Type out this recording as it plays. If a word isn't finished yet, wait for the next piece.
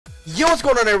Yo, what's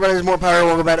going on, everybody? There's more power.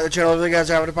 Welcome back to the channel. If you guys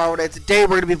are having a power day, today we're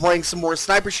going to be playing some more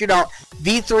Sniper Shootout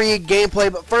V3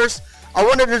 gameplay. But first, I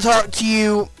wanted to talk to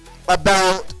you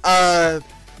about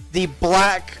the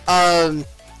black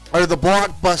or the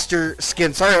blockbuster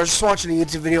skin. Sorry, I was just watching a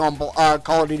YouTube video on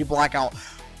Call of Duty Blackout.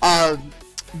 But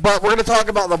we're going to talk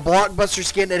about the blockbuster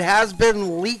skin. It has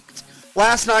been leaked.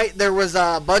 Last night there was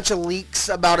a bunch of leaks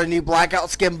about a new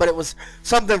Blackout skin, but it was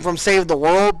something from Save the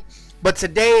World. But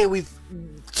today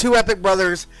two Epic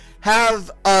Brothers have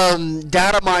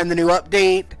data mined the new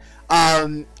update,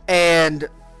 and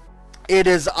it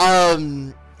is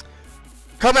come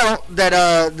out that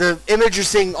the image you're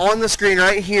seeing on the screen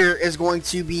right here is going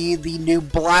to be the new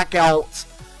Blackout.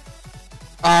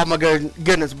 Oh my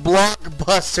goodness,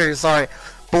 blockbuster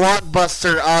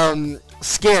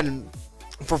skin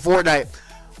for Fortnite.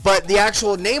 But the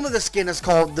actual name of the skin is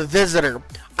called the Visitor.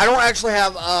 I don't actually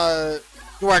have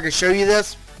where I can show you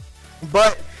this,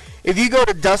 but if you go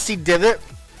to Dusty Divot,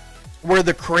 where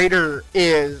the crater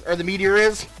is, or the meteor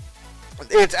is,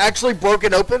 it's actually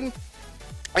broken open,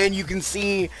 and you can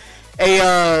see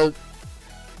a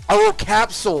little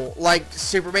capsule, like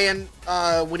Superman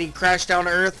when he crashed down to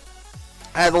Earth,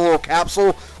 had a little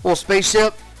capsule, little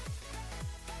spaceship.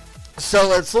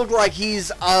 So it's looked like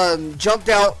he's jumped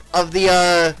out of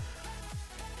the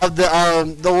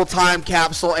little time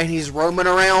capsule, and he's roaming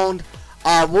around.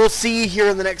 We'll see here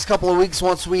in the next couple of weeks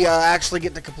once we actually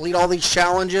get to complete all these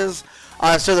challenges,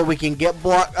 so that we can get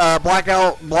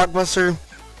blockbuster.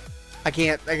 I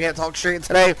can't talk straight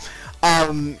today.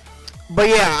 But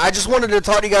yeah, I just wanted to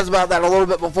talk to you guys about that a little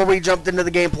bit before we jumped into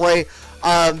the gameplay.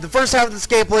 The first half of this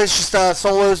gameplay is just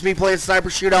solos, me playing Sniper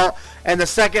Shootout, and the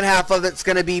second half of it's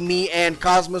going to be me and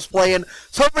Cosmos playing.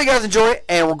 So hopefully you guys enjoy it,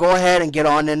 and we'll go ahead and get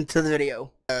on into the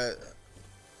video.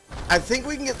 I think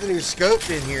we can get the new scope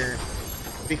in here,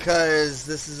 because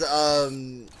this is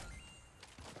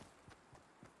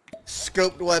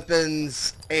scoped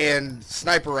weapons and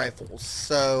sniper rifles.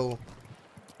 So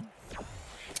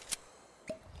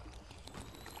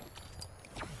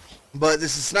but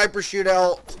this is Sniper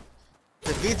Shootout.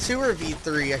 The V2 or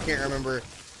V3, I can't remember.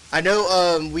 I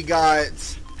know we got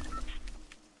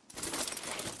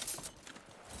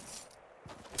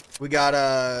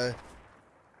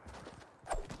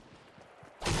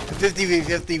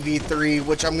 50v50 V3,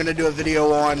 which I'm gonna do a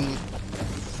video on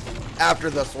after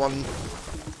this one.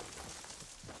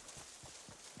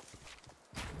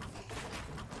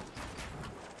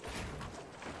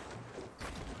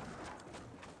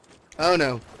 Oh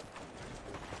no.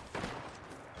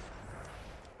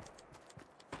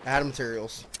 Add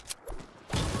materials.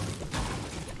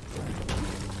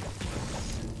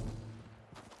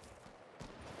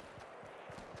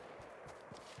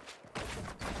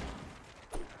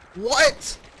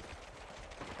 What?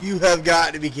 You have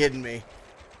got to be kidding me.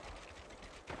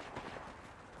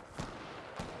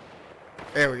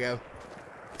 There we go.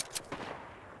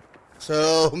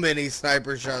 So many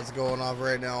sniper shots going off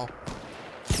right now.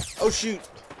 Oh shoot.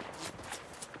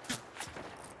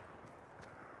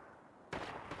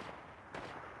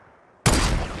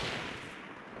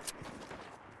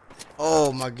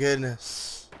 Oh my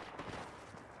goodness.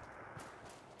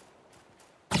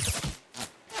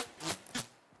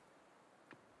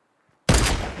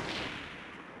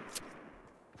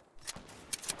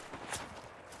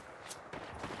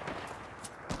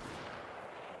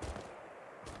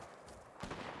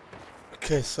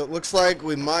 Okay, so it looks like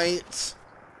we might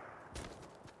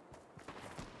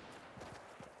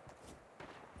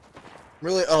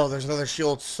really, oh, there's another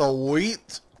shield.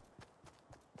 Sweet.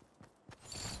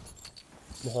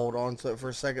 We'll hold on to it for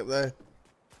a second though.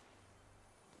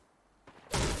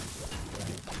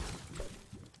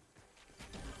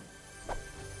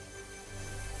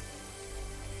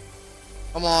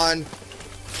 Come on.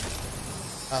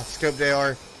 Scoped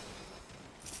AR.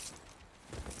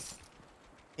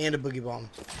 And a boogie bomb.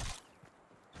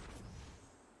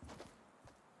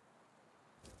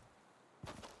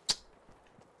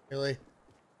 Really?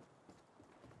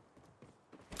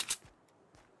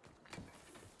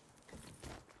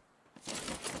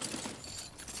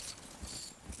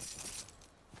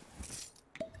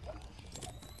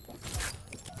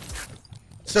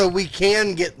 So we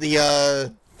can get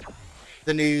the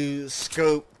new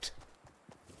scoped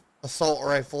assault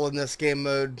rifle in this game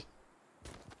mode.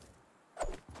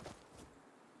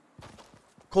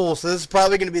 Cool. So this is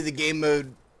probably going to be the game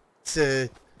mode to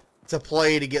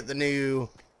play to get the new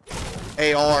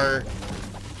AR.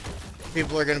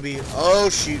 People are going to be, oh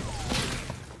shoot.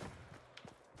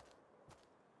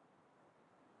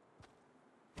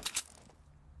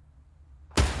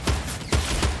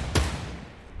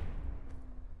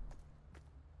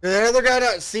 Did the other guy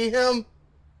not see him?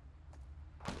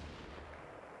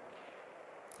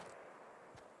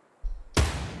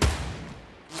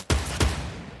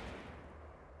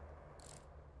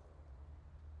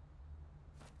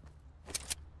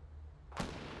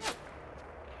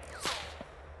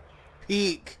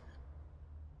 Peek.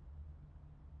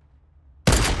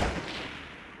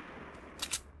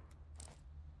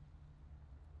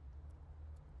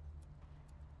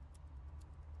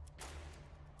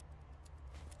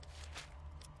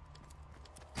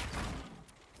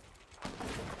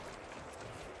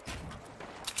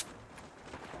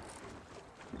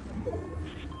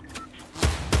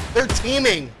 They're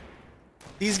teaming.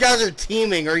 These guys are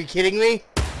teaming. Are you kidding me?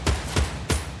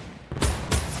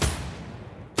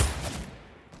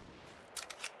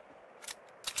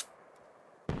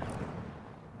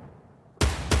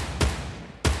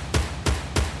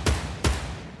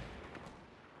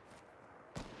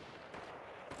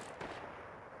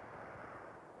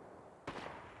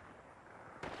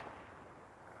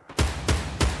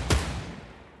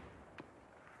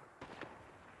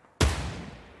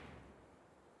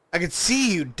 I can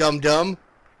see you, dum-dum.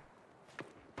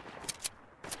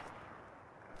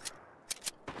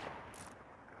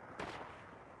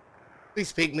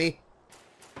 Please peek me.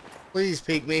 Please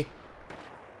peek me.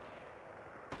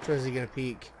 Which one is he gonna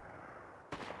peek?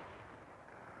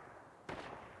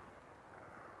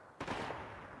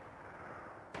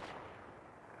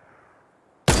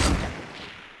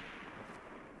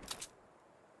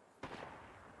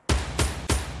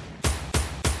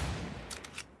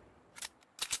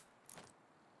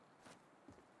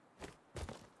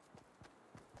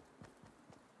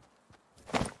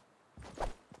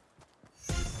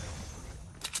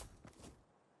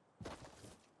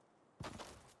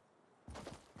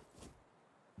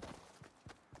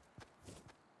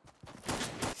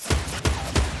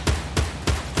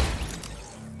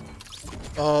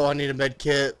 Oh, I need a med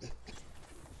kit.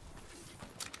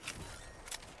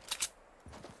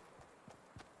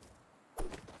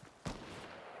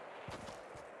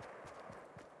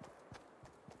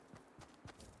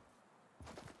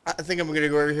 I think I'm gonna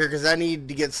go over here because I need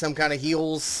to get some kind of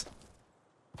heals.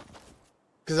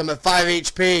 Because I'm at 5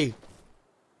 HP.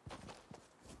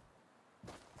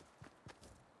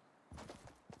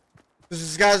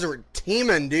 These guys are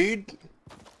teaming, dude.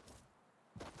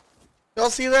 Y'all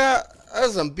see that? That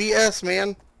was some BS,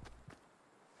 man.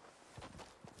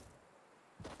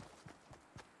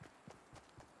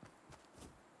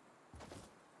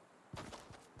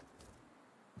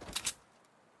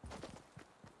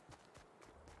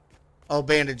 Oh,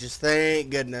 bandages. Thank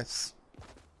goodness.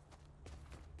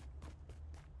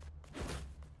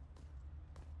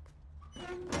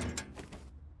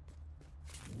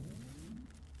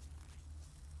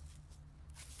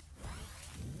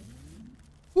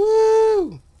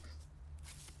 Woo!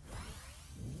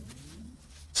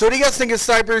 So what do you guys think of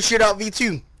Sniper Shootout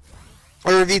V2?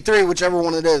 Or V3, whichever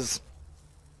one it is.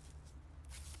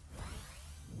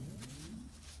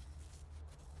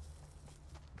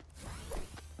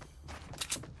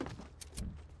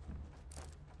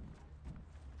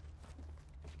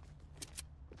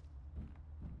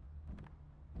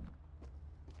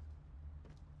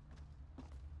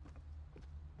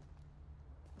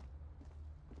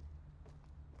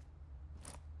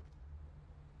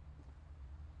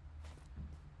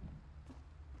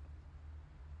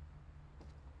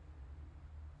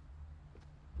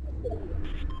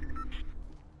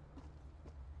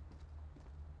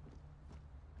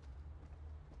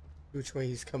 Which way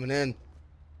he's coming in?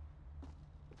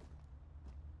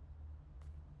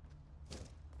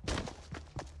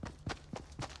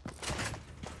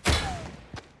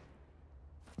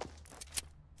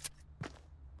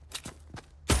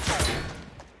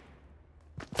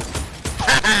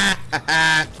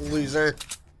 Loser.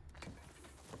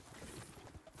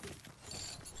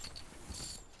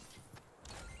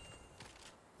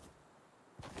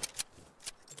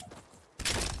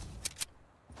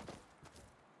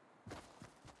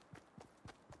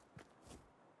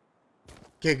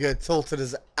 Okay, good. Tilted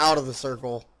is out of the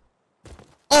circle.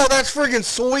 Oh, that's friggin'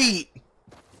 sweet!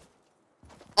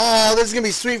 Oh, this is gonna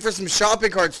be sweet for some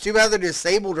shopping carts. Too bad they're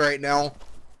disabled right now.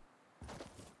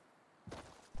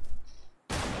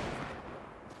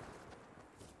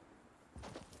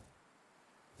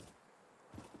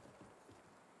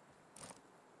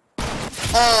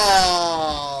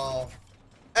 Oh,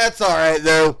 that's alright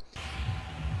though.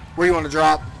 Where do you want to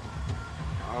drop?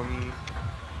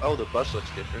 Oh, the bus looks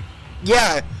different.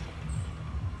 Yeah.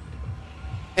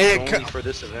 And Only for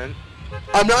this event?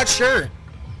 I'm not sure.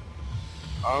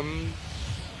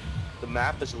 The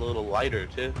map is a little lighter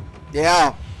too.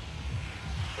 Yeah.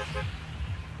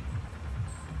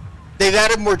 they've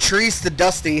added more trees to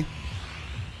Dusty.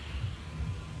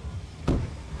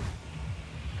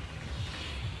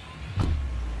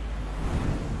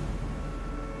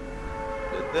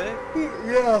 Did they?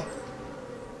 Yeah.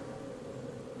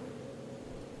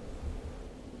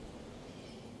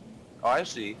 Oh, I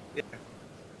see. Yeah.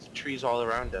 There's trees all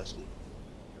around Dusty.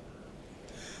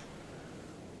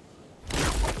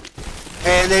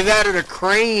 And they've added a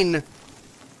crane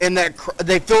in that.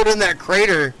 They filled in that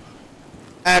crater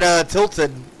at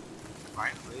Tilted.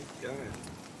 Finally, good.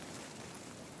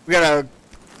 We got a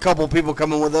couple people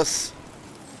coming with us.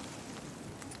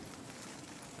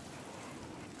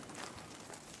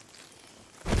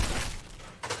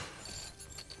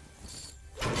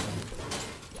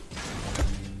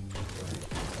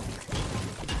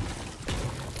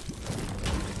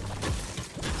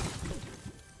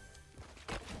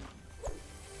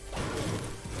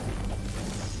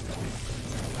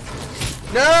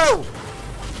 No!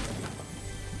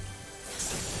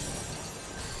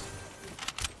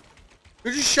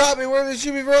 Who just shot me? Where did they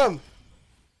shoot me from?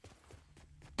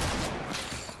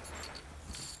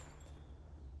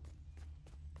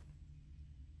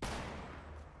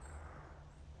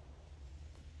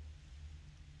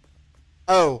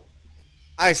 Oh,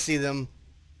 I see them.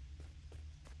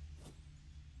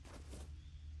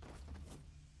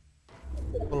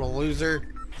 Little loser.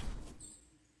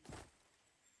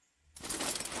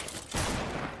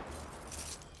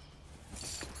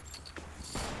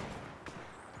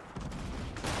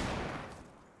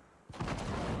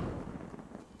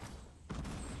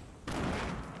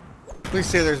 Please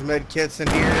say there's med kits in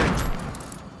here.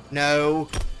 No.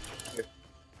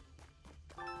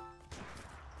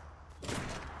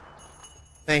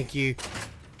 Thank you.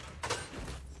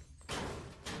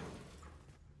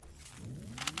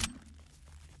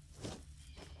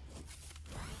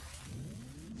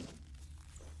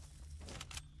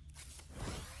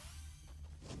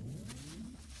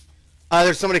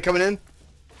 There's somebody coming in.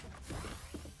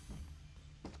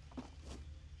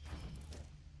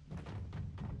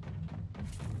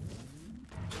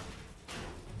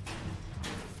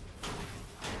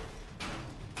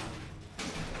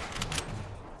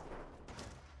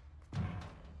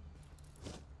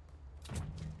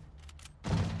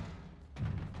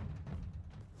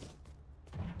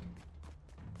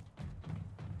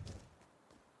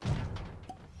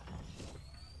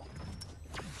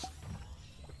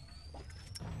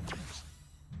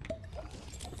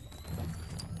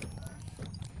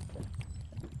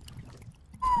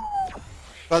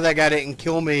 Thought that guy didn't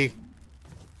kill me.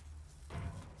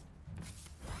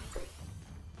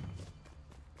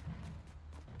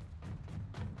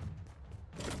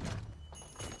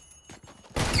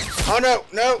 Oh no,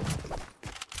 no!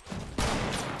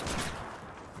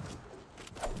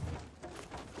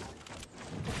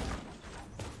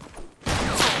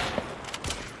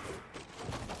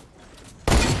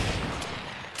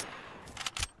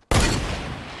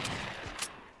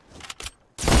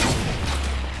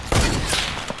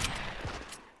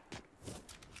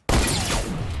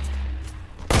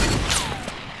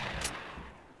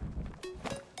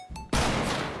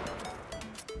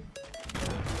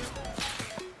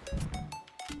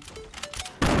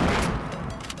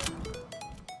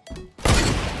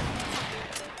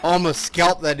 Almost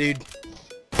scalped that dude.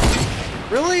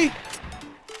 Really?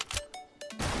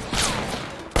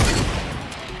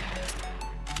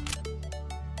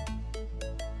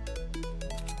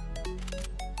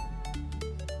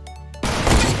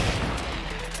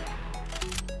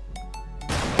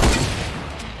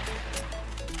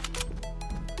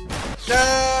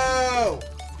 No!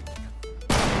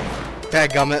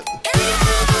 Dadgummit.